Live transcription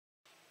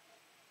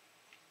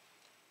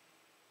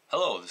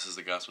Hello, this is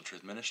the Gospel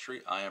Truth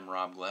Ministry. I am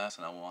Rob Glass,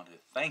 and I want to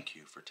thank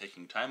you for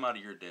taking time out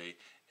of your day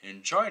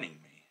and joining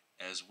me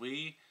as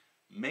we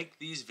make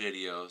these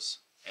videos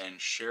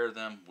and share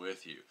them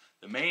with you.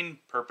 The main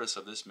purpose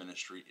of this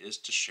ministry is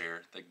to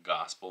share the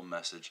gospel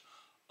message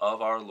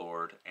of our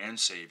Lord and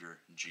Savior,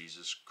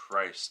 Jesus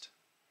Christ.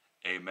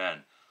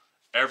 Amen.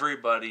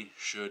 Everybody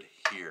should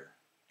hear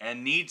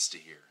and needs to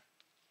hear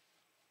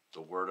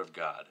the Word of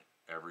God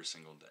every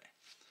single day.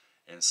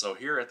 And so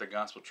here at the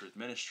Gospel Truth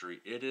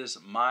Ministry, it is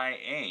my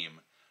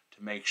aim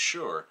to make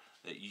sure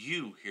that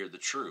you hear the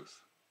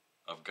truth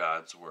of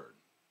God's Word.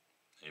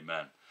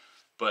 Amen.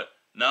 But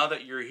now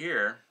that you're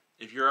here,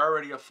 if you're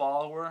already a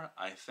follower,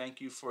 I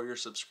thank you for your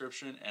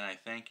subscription and I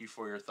thank you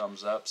for your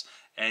thumbs ups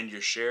and your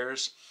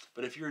shares.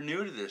 But if you're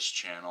new to this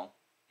channel,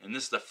 and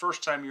this is the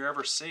first time you're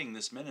ever seeing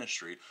this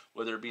ministry,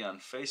 whether it be on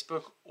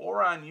Facebook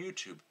or on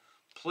YouTube,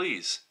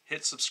 please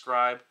hit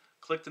subscribe,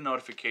 click the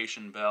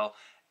notification bell,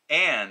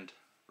 and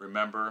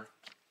remember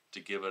to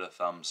give it a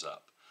thumbs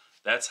up.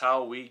 That's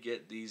how we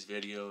get these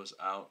videos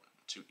out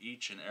to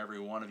each and every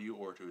one of you,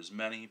 or to as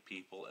many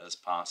people as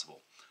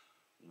possible.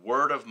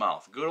 Word of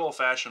mouth. Good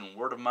old-fashioned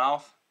word of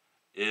mouth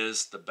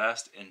is the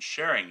best, and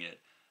sharing it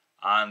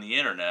on the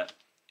internet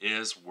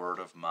is word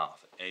of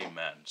mouth.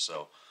 Amen.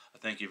 So I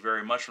thank you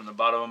very much from the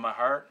bottom of my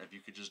heart. If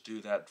you could just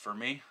do that for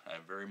me, I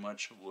very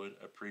much would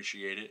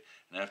appreciate it.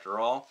 And after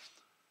all,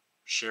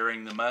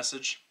 sharing the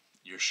message,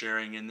 you're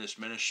sharing in this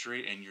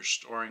ministry, and you're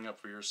storing up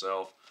for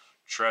yourself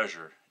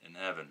treasure in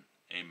heaven.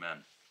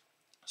 Amen.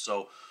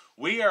 So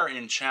we are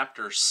in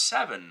chapter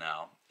 7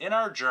 now in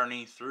our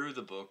journey through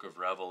the book of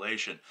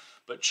Revelation.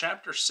 But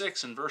chapter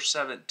 6 and verse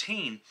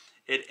 17,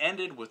 it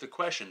ended with a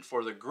question.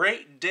 For the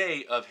great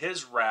day of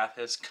his wrath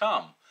has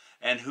come,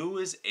 and who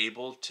is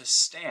able to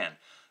stand?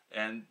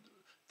 And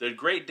the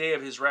great day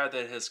of his wrath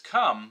that has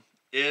come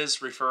is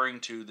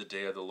referring to the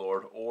day of the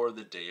Lord, or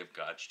the day of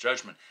God's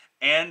judgment.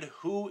 And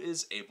who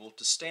is able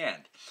to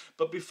stand?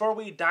 But before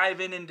we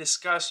dive in and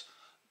discuss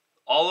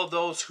all of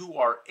those who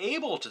are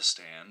able to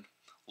stand,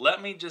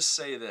 let me just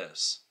say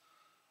this.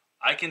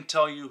 I can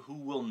tell you who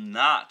will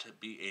not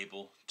be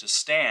able to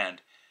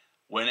stand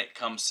when it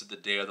comes to the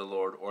day of the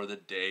Lord, or the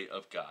day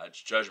of God's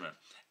judgment.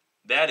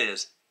 That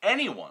is,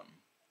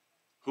 anyone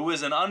who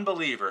is an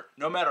unbeliever,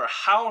 no matter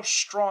how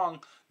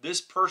strong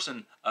this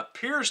person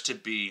appears to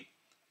be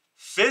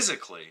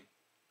physically,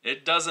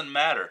 it doesn't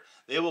matter.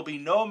 They will be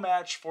no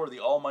match for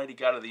the Almighty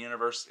God of the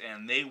universe,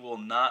 and they will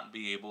not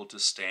be able to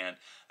stand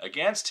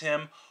against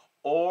him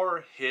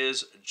or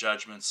his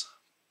judgments,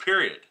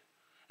 period.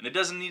 And it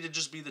doesn't need to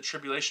just be the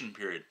tribulation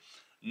period.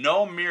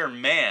 No mere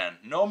man,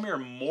 no mere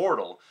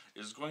mortal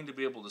is going to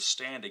be able to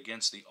stand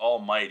against the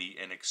Almighty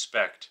and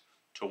expect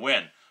to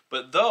win.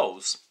 But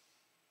those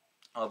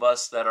of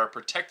us that are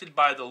protected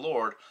by the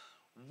Lord,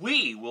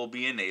 we will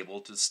be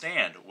enabled to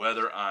stand,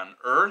 whether on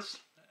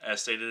earth, as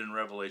stated in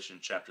Revelation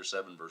chapter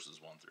 7, verses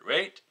 1 through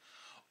 8,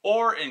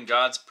 or in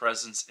God's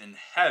presence in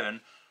heaven,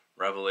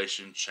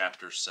 Revelation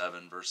chapter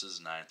 7, verses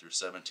 9 through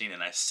 17.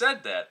 And I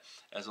said that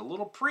as a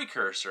little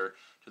precursor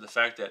to the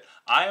fact that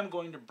I am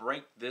going to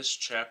break this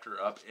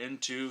chapter up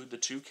into the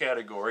two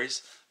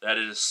categories that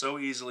it is so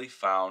easily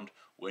found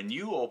when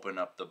you open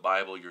up the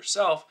Bible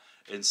yourself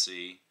and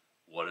see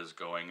what is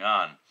going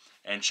on.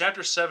 And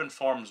chapter 7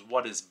 forms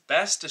what is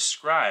best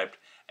described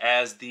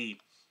as the,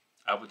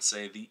 I would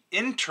say, the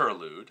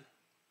interlude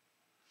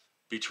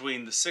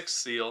between the sixth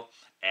seal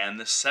and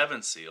the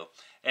seventh seal,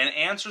 and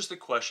answers the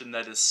question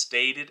that is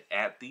stated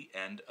at the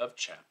end of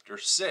chapter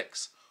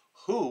 6.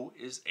 Who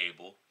is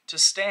able to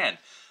stand?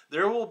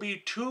 There will be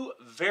two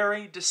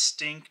very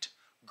distinct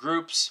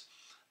groups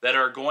that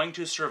are going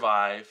to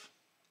survive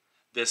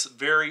this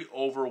very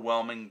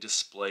overwhelming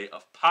display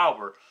of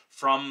power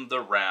from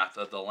the wrath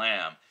of the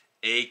Lamb,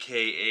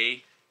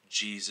 aka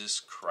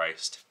Jesus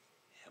Christ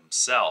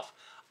himself,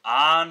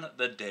 on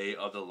the day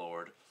of the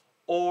Lord,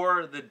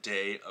 or the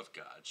day of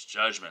God's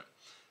judgment.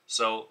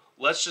 So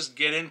let's just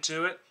get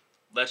into it.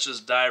 Let's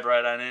just dive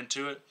right on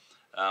into it.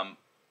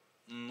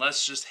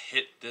 Let's just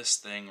hit this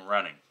thing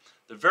running.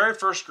 The very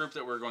first group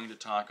that we're going to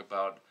talk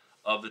about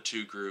of the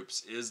two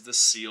groups is the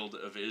sealed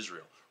of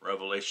Israel.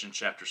 Revelation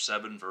chapter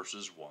 7,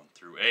 verses 1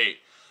 through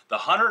 8. The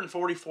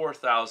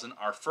 144,000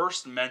 are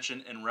first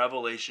mentioned in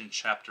Revelation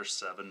chapter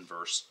 7,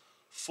 verse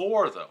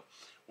 4, though,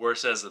 where it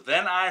says,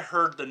 Then I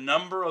heard the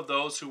number of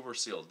those who were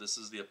sealed. This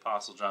is the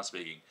Apostle John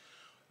speaking.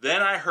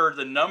 Then I heard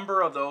the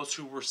number of those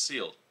who were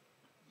sealed,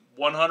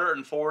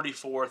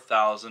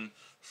 144,000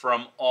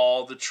 from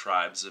all the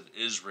tribes of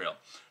Israel.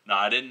 Now,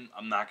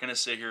 I'm not going to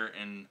sit here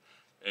and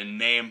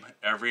name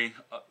every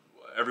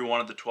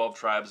one of the 12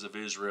 tribes of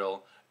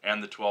Israel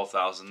and the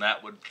 12,000.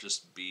 That would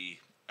just be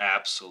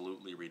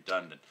absolutely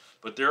redundant.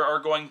 But there are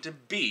going to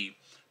be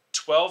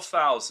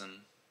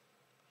 12,000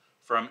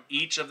 from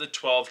each of the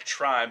 12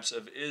 tribes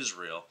of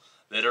Israel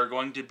that are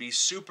going to be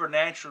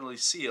supernaturally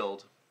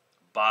sealed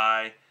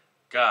by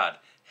God.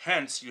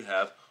 Hence, you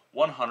have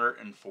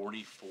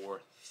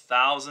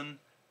 144,000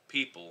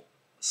 people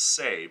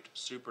saved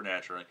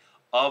supernaturally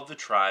of the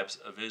tribes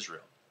of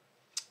Israel.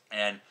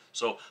 And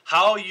so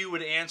how you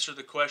would answer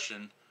the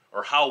question,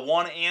 or how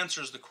one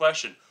answers the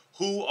question,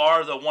 who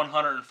are the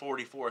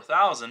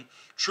 144,000,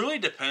 truly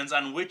depends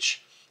on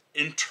which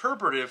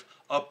interpretive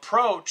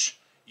approach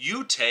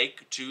you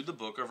take to the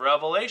book of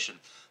Revelation.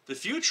 The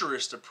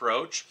futurist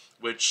approach,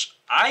 which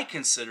I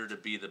consider to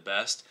be the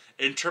best,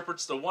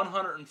 interprets the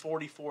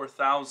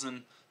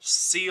 144,000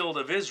 sealed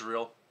of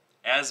Israel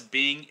as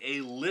being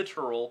a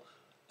literal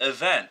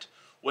event.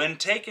 When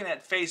taken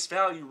at face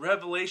value,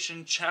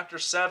 Revelation chapter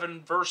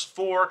 7 verse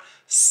 4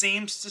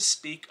 seems to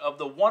speak of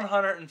the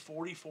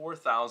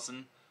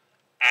 144,000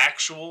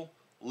 actual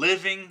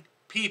living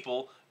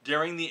people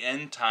during the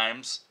end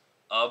times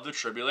of the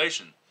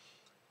tribulation.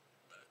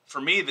 For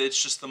me,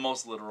 it's just the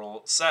most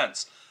literal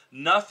sense.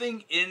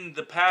 Nothing in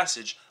the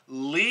passage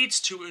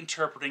leads to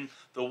interpreting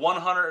the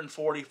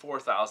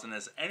 144,000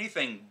 as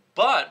anything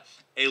but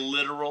a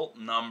literal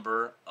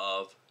number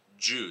of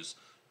Jews.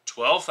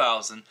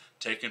 12,000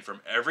 taken from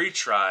every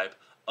tribe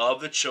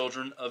of the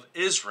children of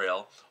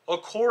Israel,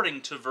 according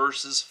to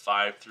verses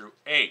 5 through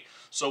 8.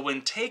 So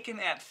when taken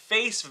at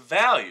face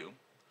value,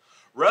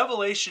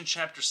 Revelation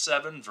chapter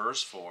 7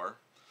 verse 4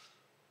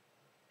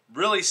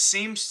 really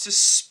seems to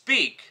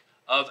speak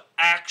of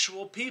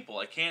actual people.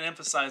 I can't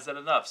emphasize that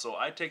enough. So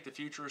I take the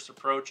futurist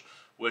approach,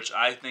 which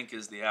I think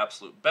is the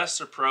absolute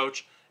best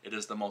approach. It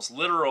is the most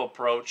literal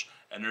approach,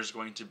 and there's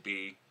going to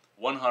be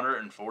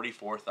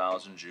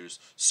 144,000 Jews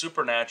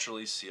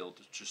supernaturally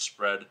sealed to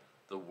spread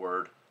the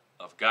word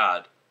of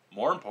God.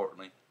 More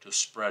importantly, to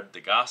spread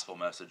the gospel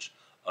message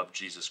of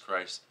Jesus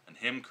Christ and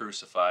Him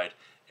crucified.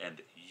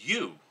 And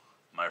you,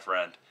 my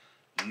friend,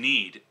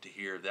 need to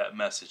hear that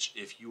message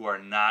if you are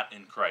not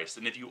in Christ.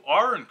 And if you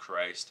are in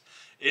Christ,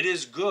 it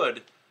is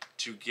good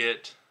to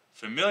get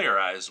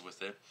familiarized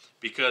with it,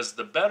 because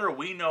the better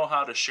we know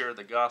how to share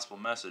the gospel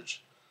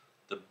message,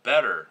 the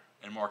better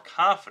and more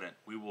confident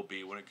we will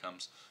be when it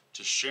comes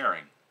to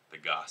sharing the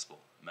gospel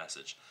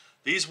message.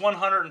 These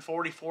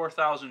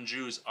 144,000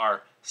 Jews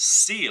are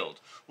sealed,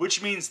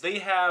 which means they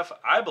have,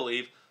 I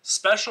believe,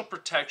 special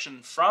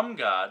protection from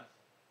God,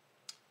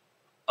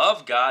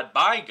 of God,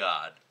 by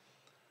God,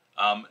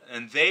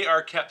 and they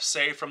are kept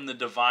safe from the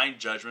divine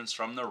judgments,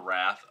 from the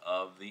wrath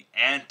of the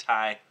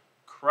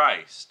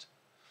Antichrist.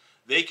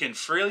 They can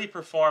freely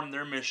perform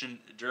their mission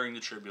during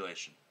the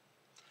tribulation.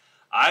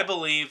 I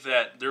believe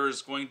that there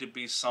is going to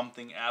be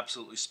something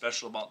absolutely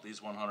special about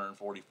these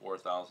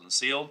 144,000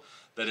 sealed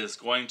that is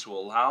going to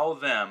allow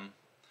them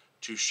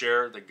to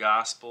share the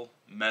gospel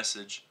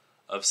message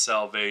of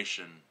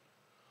salvation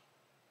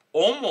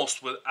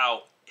almost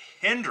without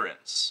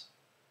hindrance.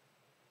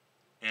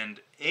 And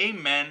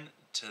amen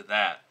to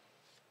that.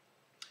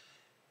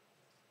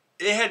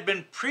 It had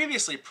been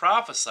previously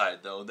prophesied,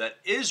 though, that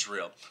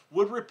Israel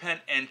would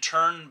repent and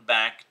turn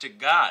back to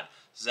God.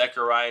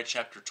 Zechariah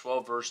chapter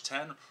 12 verse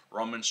 10,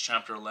 Romans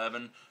chapter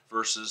 11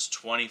 verses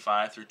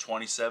 25 through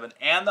 27,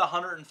 and the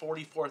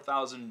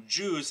 144,000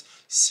 Jews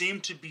seem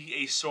to be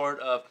a sort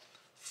of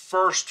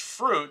first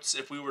fruits,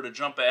 if we were to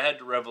jump ahead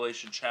to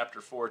Revelation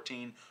chapter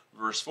 14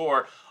 verse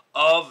 4,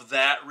 of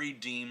that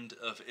redeemed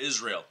of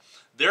Israel.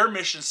 Their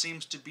mission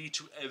seems to be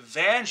to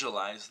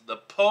evangelize the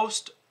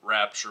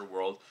post-rapture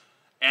world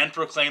and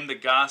proclaim the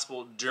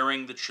gospel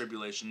during the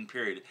tribulation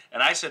period.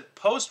 And I said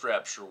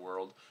post-rapture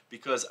world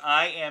because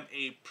I am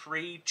a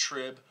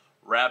pre-trib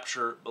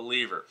rapture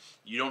believer.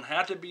 You don't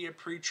have to be a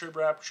pre-trib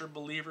rapture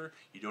believer.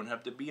 You don't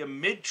have to be a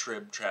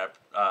mid-trib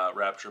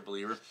rapture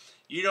believer.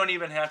 You don't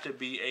even have to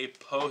be a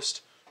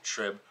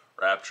post-trib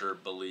rapture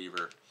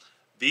believer.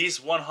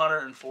 These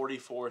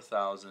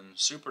 144,000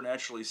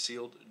 supernaturally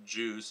sealed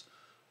Jews,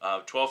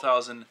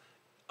 12,000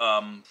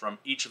 from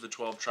each of the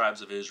 12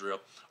 tribes of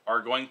Israel,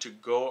 are going to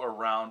go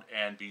around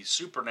and be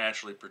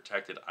supernaturally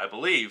protected, I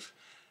believe,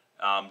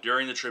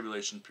 during the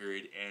tribulation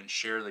period and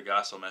share the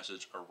gospel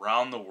message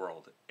around the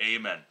world.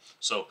 Amen.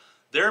 So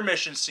their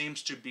mission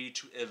seems to be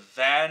to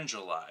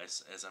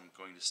evangelize, as I'm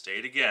going to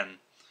state again,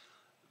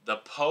 the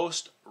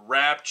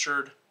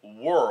post-raptured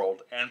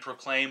world and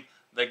proclaim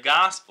the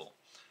gospel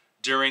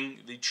during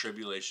the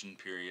tribulation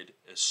period,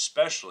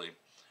 especially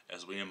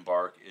as we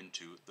embark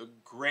into the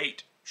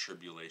Great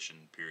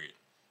Tribulation period.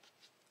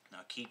 Now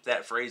keep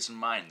that phrase in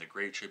mind, the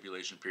Great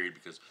Tribulation period,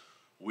 because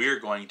we're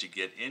going to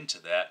get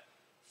into that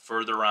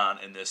further on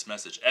in this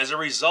message. As a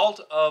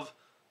result of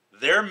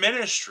their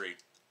ministry,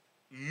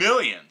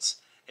 millions,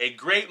 a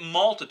great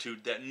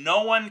multitude that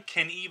no one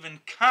can even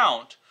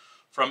count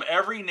from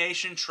every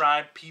nation,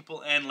 tribe,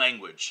 people, and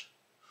language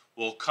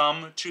will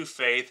come to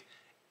faith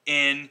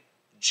in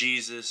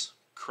Jesus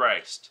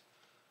Christ.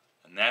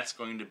 And that's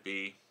going to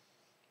be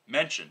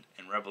mentioned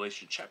in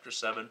Revelation chapter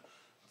 7,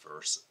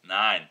 verse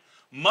 9.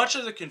 Much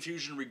of the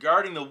confusion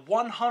regarding the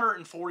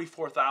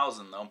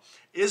 144,000, though,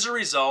 is a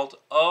result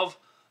of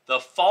the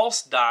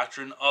false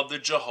doctrine of the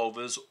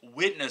Jehovah's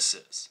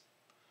Witnesses.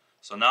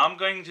 So now I'm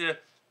going to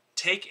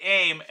take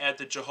aim at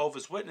the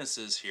Jehovah's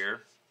Witnesses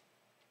here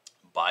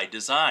by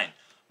design.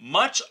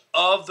 Much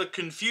of the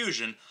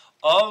confusion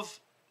of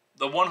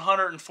the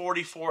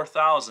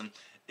 144,000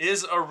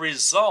 is a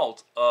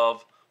result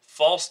of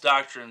false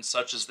doctrines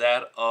such as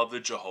that of the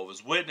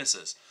Jehovah's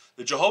Witnesses.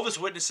 The Jehovah's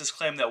Witnesses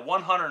claim that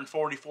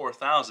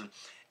 144,000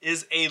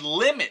 is a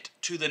limit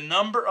to the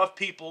number of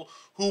people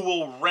who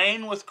will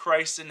reign with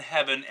Christ in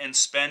heaven and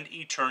spend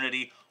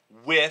eternity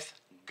with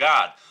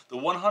God. The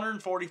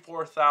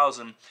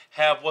 144,000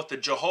 have what the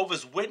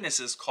Jehovah's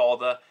Witnesses call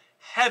the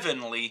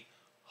heavenly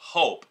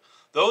hope.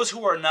 Those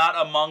who are not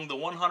among the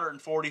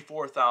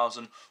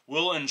 144,000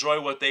 will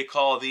enjoy what they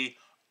call the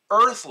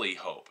earthly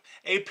hope,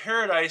 a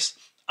paradise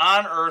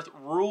on earth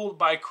ruled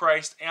by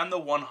Christ and the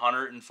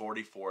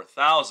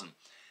 144,000.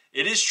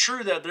 It is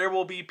true that there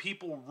will be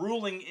people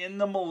ruling in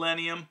the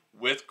millennium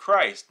with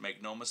Christ,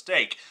 make no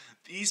mistake.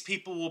 These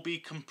people will be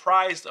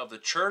comprised of the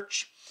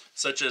church,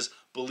 such as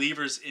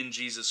believers in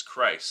Jesus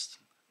Christ.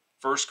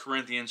 1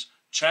 Corinthians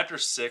chapter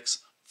 6,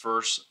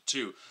 verse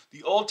 2.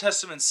 The Old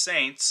Testament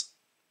saints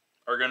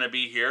are going to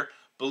be here,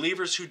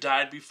 believers who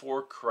died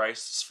before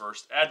Christ's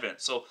first advent.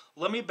 So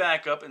let me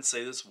back up and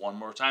say this one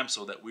more time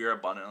so that we are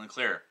abundantly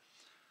clear.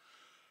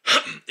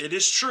 It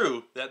is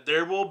true that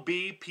there will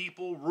be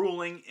people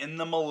ruling in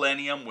the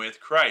millennium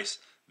with Christ.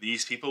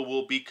 These people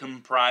will be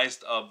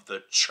comprised of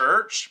the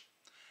church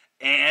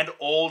and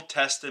Old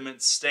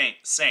Testament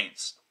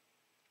saints.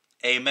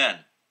 Amen.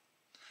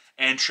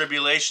 And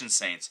tribulation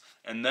saints.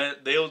 And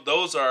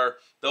those are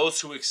those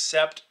who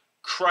accept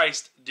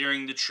Christ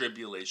during the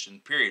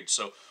tribulation period.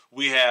 So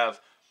we have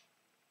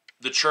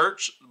the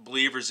church,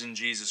 believers in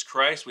Jesus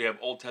Christ. We have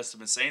Old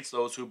Testament saints,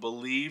 those who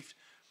believed,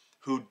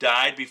 who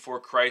died before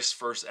Christ's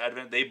first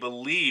advent. They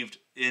believed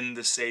in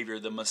the Savior,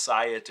 the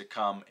Messiah to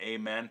come.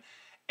 Amen.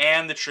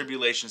 And the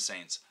tribulation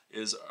saints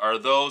are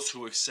those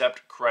who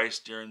accept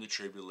Christ during the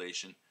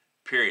tribulation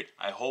period.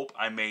 I hope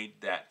I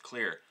made that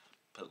clear.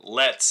 But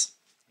let's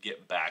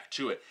get back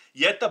to it.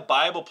 Yet the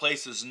Bible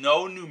places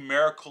no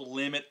numerical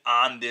limit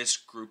on this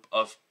group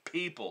of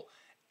people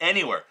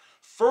anywhere.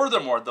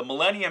 Furthermore, the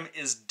millennium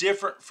is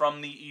different from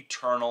the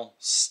eternal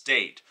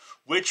state,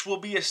 which will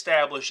be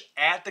established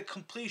at the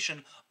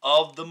completion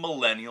of the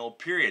millennial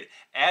period.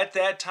 At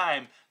that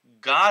time,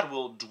 God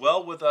will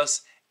dwell with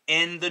us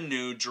in the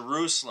New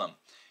Jerusalem.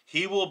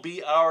 He will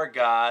be our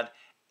God,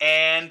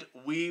 and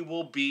we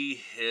will be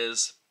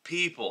His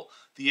people.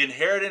 The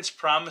inheritance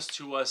promised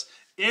to us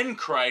in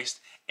Christ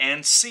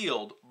and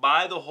sealed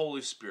by the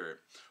Holy Spirit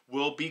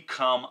will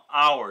become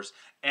ours,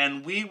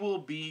 and we will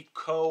be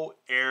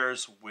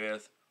co-heirs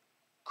with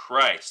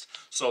Christ.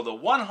 So the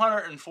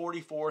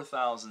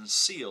 144,000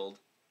 sealed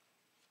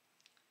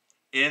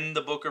in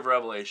the book of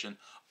Revelation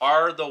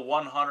are the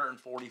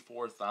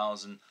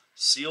 144,000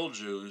 sealed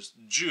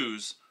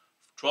Jews,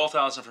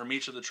 12,000 from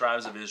each of the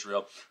tribes of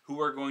Israel, who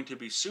are going to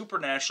be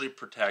supernaturally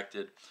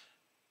protected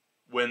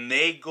when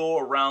they go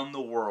around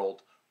the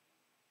world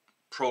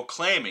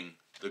proclaiming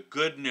the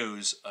good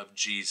news of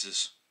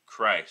Jesus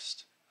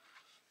Christ.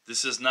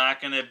 This is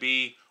not going to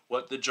be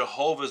what the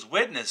Jehovah's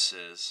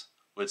Witnesses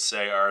would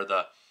say are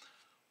the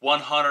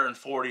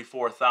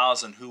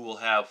 144,000 who will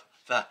have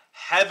the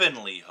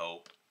heavenly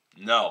hope.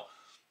 No,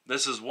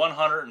 this is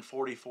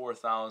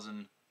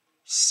 144,000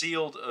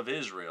 sealed of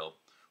Israel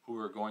who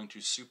are going to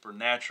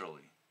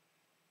supernaturally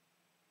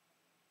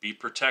be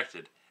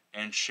protected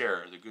and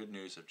share the good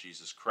news of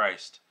Jesus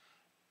Christ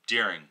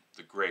during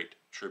the Great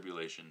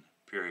Tribulation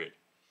period.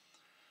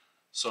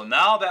 So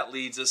now that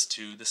leads us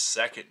to the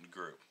second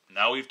group.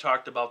 Now we've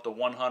talked about the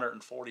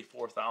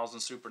 144,000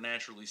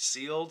 supernaturally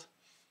sealed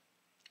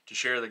to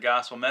share the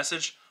gospel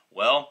message.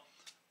 Well,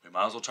 we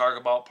might as well talk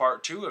about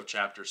part 2 of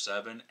chapter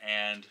 7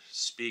 and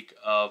speak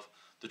of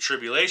the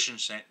tribulation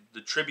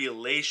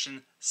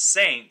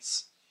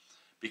saints,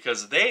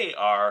 because they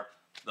are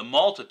the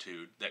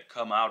multitude that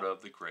come out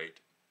of the Great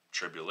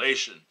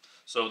Tribulation.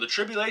 So the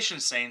tribulation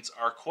saints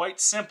are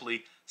quite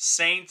simply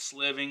saints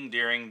living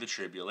during the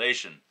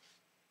tribulation.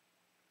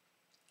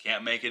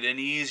 Can't make it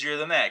any easier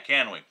than that,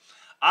 can we?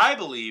 I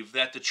believe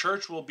that the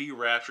church will be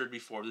raptured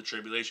before the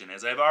tribulation,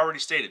 as I've already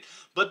stated.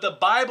 But the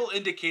Bible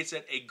indicates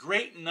that a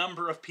great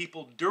number of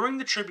people during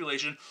the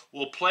tribulation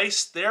will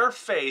place their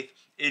faith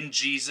in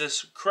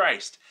Jesus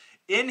Christ.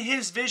 In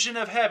his vision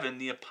of heaven,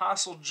 the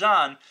Apostle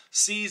John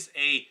sees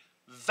a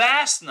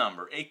vast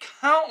number, a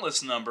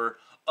countless number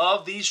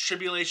of these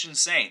tribulation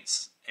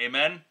saints,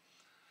 amen,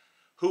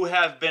 who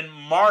have been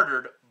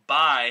martyred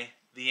by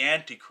the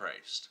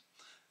Antichrist.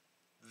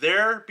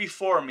 There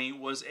before me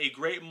was a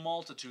great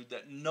multitude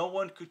that no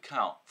one could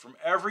count, from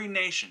every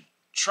nation,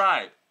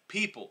 tribe,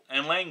 people,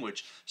 and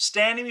language,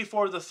 standing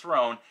before the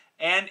throne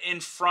and in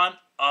front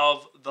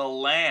of the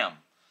Lamb.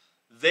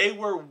 They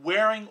were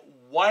wearing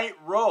white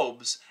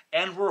robes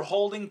and were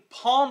holding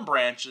palm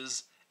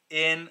branches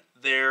in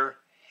their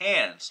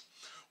hands.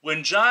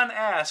 When John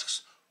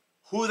asks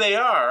who they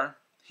are,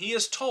 he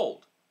is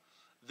told,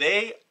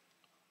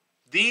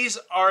 these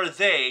are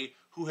they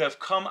who have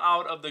come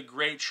out of the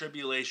Great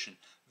Tribulation.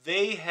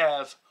 They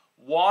have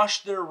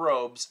washed their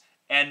robes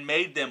and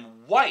made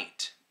them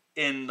white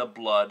in the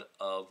blood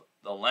of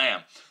the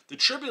Lamb. The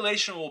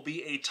tribulation will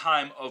be a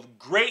time of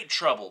great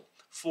trouble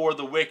for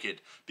the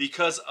wicked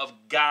because of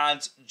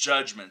God's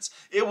judgments.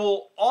 It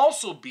will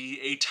also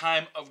be a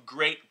time of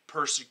great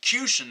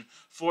persecution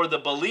for the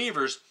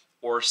believers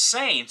or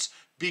saints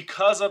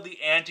because of the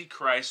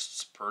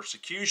Antichrist's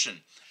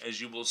persecution, as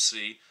you will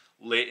see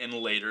in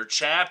later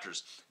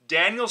chapters.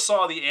 Daniel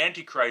saw the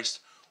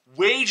Antichrist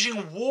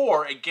waging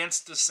war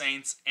against the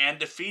saints and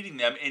defeating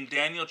them in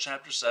Daniel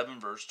chapter 7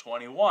 verse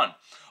 21.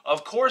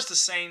 Of course, the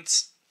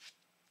saints'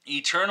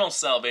 eternal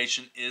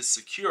salvation is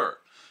secure.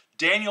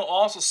 Daniel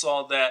also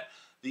saw that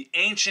the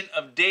Ancient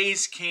of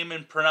Days came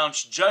and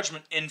pronounced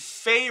judgment in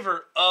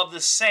favor of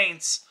the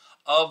saints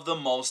of the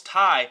Most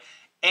High,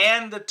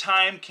 and the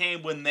time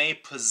came when they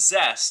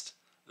possessed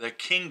the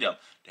kingdom.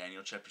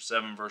 Daniel chapter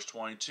 7 verse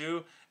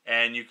 22.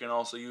 And you can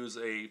also use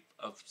a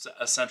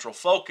central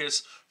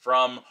focus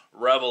from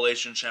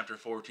Revelation chapter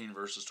 14,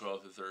 verses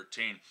 12 through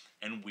 13.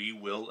 And we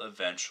will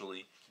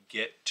eventually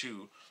get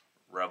to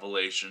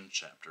Revelation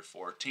chapter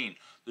 14.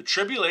 The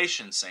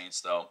tribulation saints,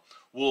 though,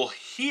 will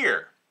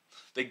hear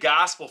the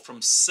gospel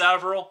from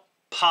several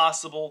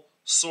possible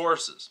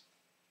sources.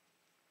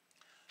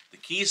 The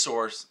key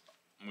source,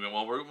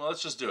 well,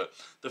 let's just do it.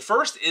 The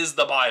first is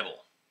the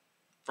Bible,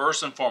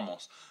 first and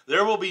foremost.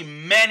 There will be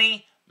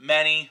many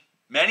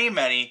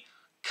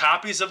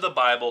copies of the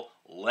Bible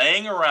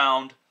laying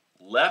around,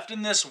 left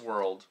in this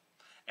world,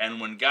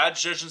 and when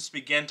God's judgments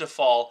begin to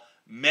fall,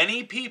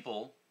 many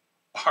people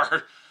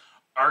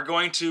are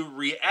going to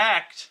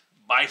react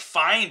by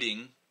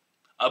finding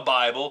a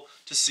Bible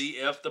to see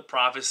if the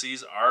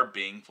prophecies are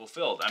being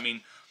fulfilled. I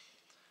mean,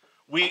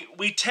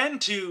 we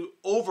tend to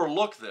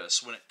overlook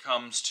this when it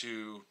comes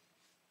to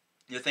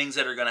the things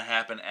that are going to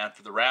happen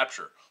after the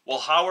rapture. Well,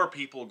 how are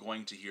people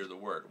going to hear the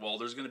word? Well,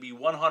 there's going to be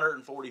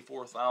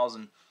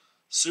 144,000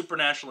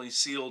 supernaturally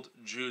sealed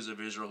Jews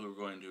of Israel who are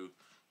going to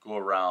go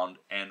around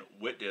and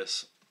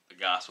witness the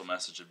gospel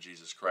message of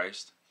Jesus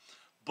Christ.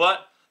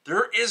 But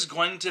there is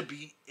going to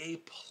be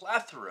a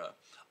plethora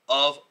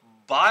of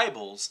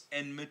Bibles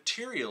and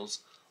materials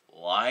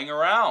lying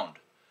around.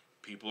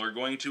 People are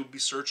going to be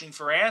searching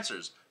for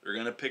answers. They're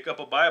going to pick up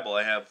a Bible.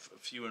 I have a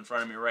few in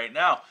front of me right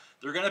now.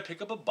 They're going to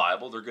pick up a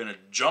Bible. They're going to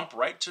jump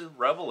right to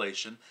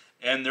Revelation,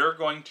 and they're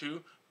going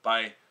to,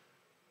 by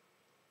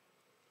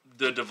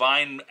the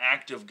divine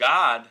act of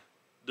God,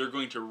 they're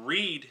going to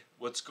read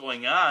what's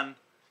going on,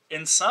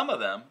 and some of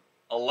them,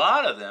 a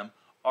lot of them,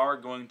 are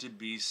going to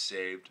be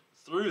saved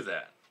through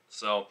that.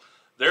 So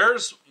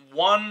there's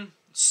one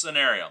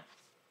scenario.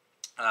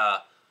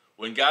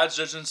 When God's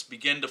judgments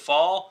begin to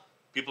fall,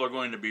 people are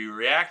going to be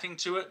reacting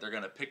to it. They're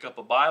going to pick up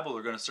a Bible.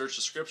 They're going to search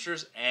the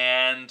scriptures,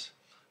 and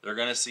they're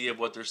going to see if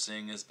what they're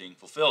seeing is being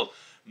fulfilled.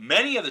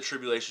 Many of the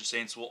tribulation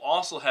saints will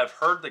also have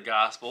heard the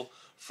gospel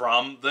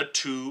from the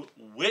two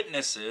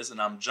witnesses, and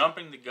I'm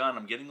jumping the gun.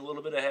 I'm getting a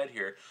little bit ahead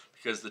here,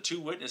 because the two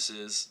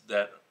witnesses,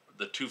 the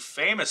two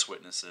famous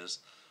witnesses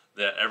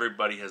that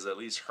everybody has at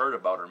least heard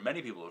about, or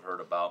many people have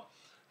heard about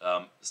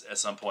at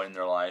some point in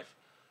their life,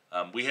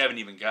 we haven't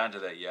even gotten to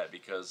that yet,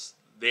 because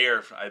they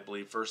are, I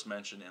believe, first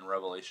mentioned in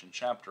Revelation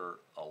chapter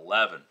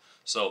 11.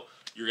 So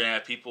you're going to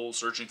have people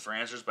searching for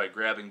answers by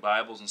grabbing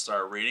Bibles and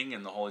start reading,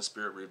 and the Holy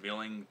Spirit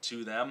revealing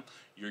to them.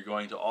 You're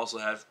going to also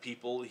have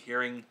people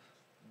hearing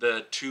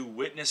the two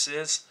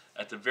witnesses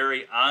at the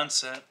very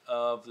onset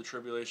of the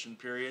tribulation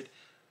period,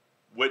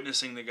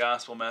 witnessing the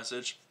gospel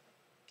message.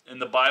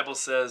 And the Bible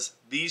says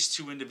these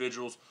two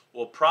individuals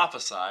will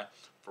prophesy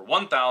for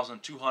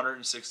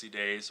 1,260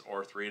 days,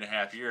 or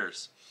 3.5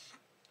 years,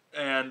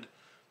 and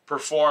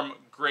perform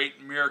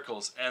great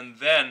miracles. And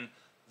then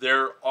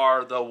there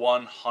are the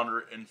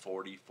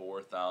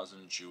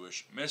 144,000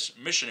 Jewish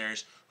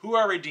missionaries who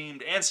are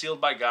redeemed and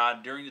sealed by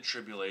God during the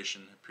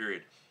tribulation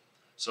period.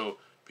 So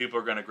people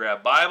are going to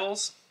grab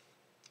Bibles,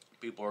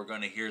 people are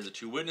going to hear the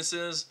two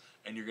witnesses,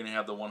 and you're going to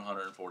have the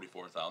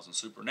 144,000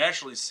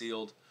 supernaturally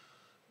sealed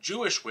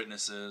Jewish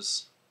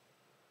witnesses.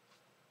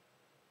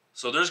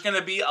 So there's going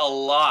to be a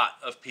lot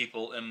of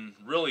people in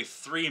really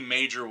three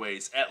major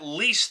ways, at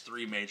least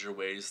three major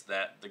ways,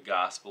 that the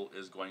gospel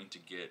is going to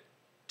get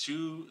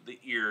to the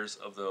ears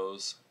of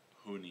those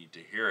who need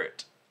to hear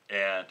it.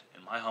 And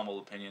in my humble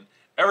opinion,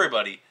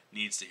 everybody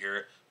needs to hear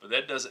it, but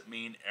that doesn't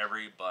mean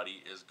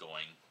everybody is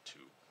going to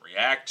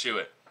react to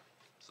it.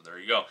 So there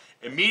you go.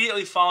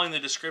 Immediately following the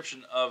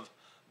description of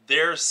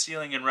their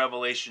sealing in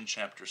Revelation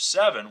chapter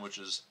 7, which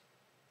is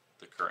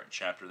the current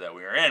chapter that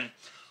we are in,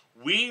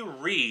 we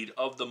read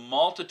of the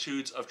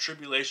multitudes of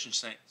tribulation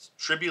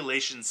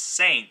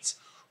saints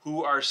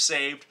who are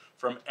saved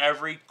from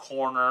every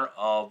corner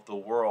of the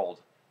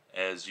world,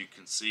 as you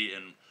can see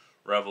in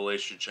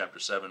Revelation chapter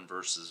 7,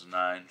 verses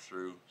 9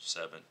 through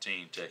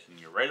 17, taking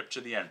you right up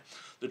to the end.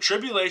 The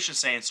tribulation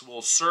saints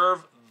will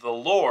serve the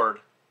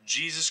Lord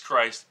Jesus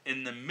Christ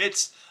in the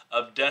midst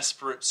of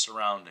desperate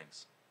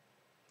surroundings.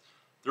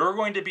 There are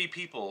going to be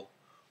people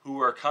who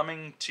are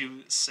coming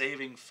to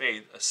saving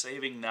faith, a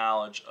saving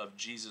knowledge of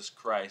Jesus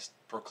Christ,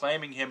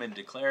 proclaiming Him and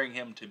declaring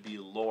Him to be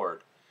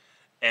Lord.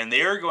 And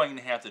they are going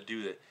to have to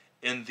do that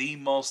in the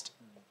most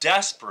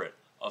desperate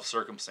of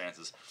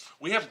circumstances.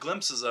 We have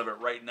glimpses of it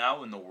right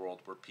now in the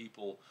world, where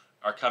people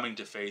are coming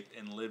to faith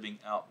and living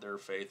out their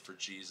faith for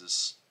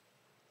Jesus.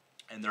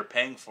 And they're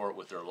paying for it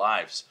with their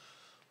lives.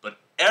 But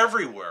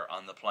everywhere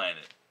on the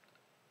planet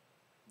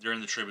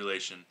during the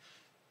tribulation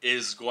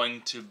is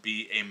going to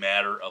be a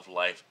matter of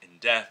life and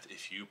death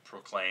if you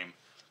proclaim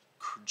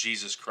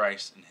Jesus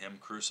Christ and Him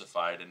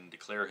crucified and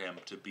declare Him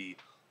to be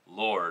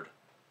Lord,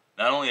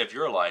 not only of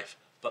your life,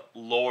 but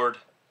Lord,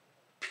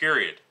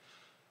 period.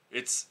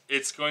 It's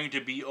going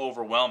to be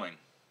overwhelming.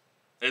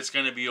 It's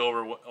going to be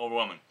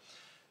overwhelming.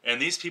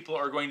 And these people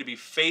are going to be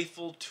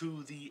faithful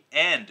to the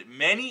end.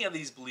 Many of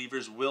these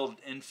believers will,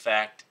 in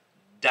fact,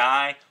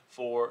 die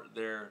for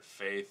their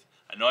faith.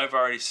 I know I've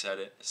already said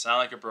it. It sounds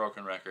like a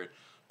broken record.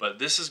 But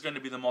this is going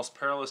to be the most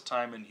perilous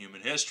time in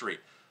human history.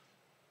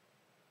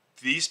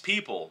 These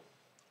people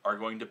are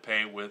going to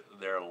pay with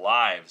their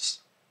lives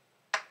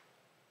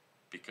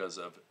because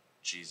of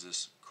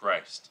Jesus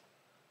Christ.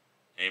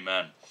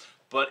 Amen.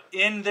 But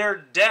in their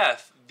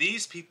death,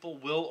 these people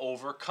will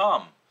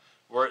overcome.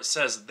 Where it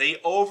says they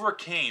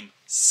overcame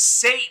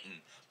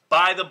Satan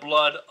by the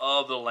blood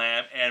of the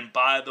Lamb and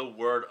by the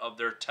word of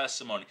their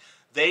testimony.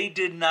 They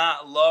did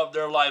not love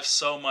their life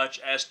so much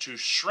as to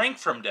shrink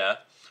from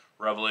death.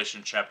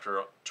 Revelation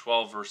chapter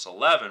 12, verse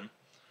 11.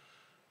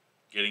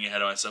 Getting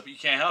ahead of myself, but you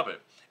can't help it.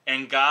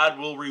 And God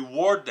will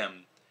reward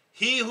them.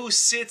 He who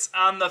sits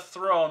on the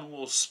throne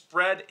will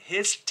spread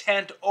His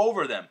tent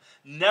over them.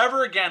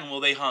 Never again will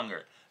they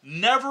hunger.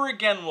 Never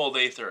again will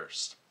they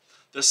thirst.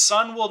 The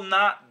sun will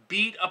not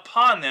beat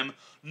upon them,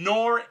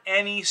 nor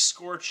any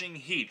scorching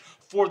heat.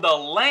 For the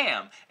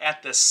Lamb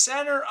at the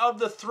center of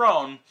the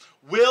throne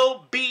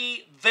will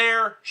be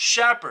their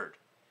shepherd.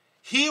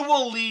 He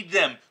will lead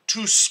them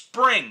to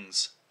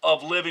springs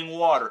of living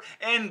water,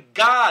 and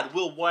God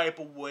will wipe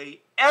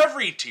away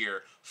every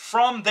tear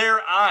from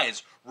their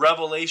eyes.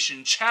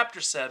 Revelation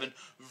chapter 7,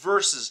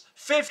 verses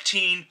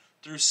 15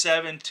 through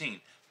 17.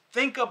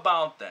 Think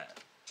about that.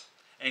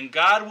 And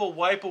God will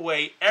wipe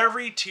away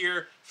every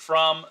tear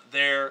from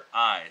their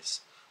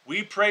eyes.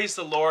 We praise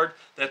the Lord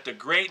that the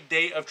great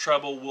day of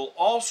trouble will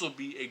also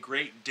be a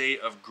great day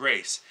of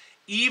grace.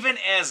 Even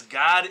as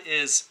God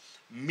is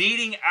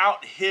meting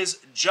out His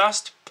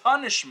just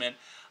punishment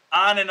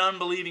on an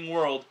unbelieving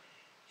world,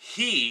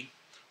 He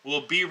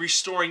will be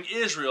restoring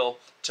Israel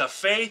to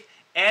faith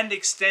and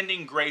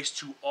extending grace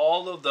to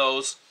all of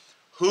those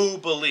who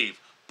believe,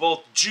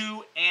 both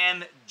Jew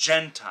and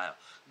Gentile.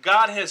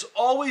 God has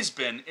always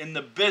been in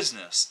the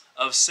business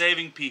of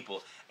saving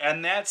people,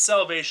 and that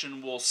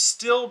salvation will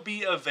still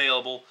be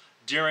available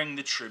during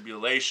the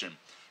tribulation.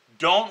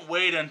 Don't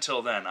wait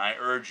until then, I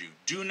urge you.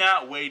 Do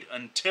not wait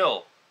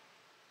until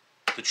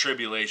the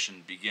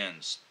tribulation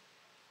begins.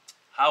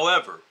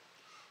 However,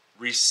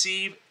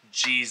 receive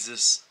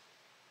Jesus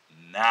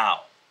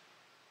now.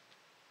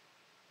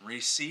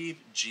 Receive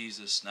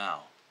Jesus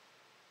now.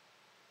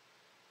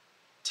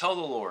 Tell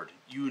the Lord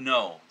you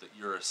know that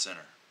you're a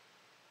sinner.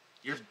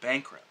 You're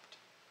bankrupt.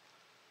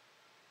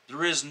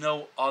 There is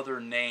no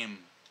other name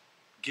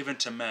given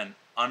to men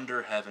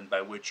under heaven by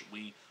which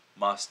we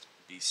must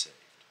be saved.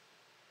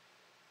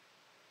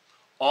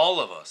 All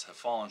of us have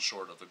fallen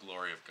short of the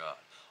glory of God.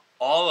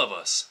 All of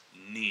us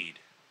need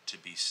to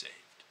be saved.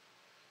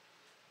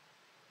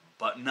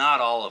 But not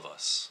all of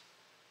us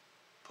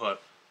put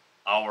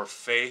our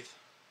faith,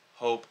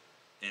 hope,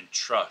 and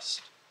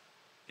trust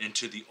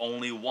into the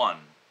only one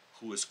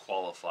who is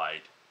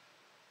qualified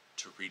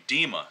to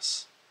redeem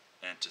us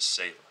and to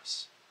save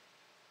us.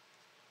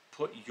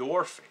 Put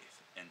your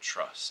faith and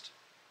trust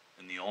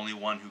in the only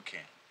one who can,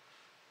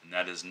 and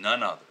that is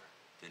none other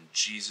than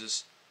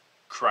Jesus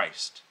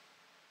Christ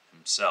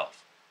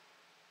Himself,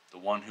 the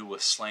one who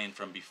was slain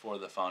from before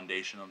the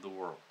foundation of the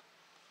world,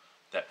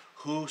 that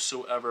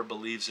whosoever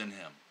believes in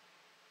Him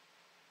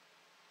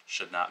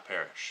should not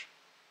perish,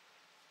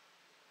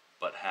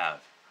 but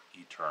have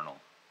eternal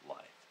life.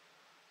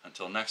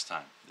 Until next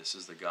time, this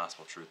is the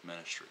Gospel Truth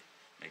Ministry.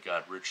 May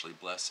God richly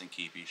bless and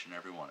keep each and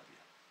every one of you.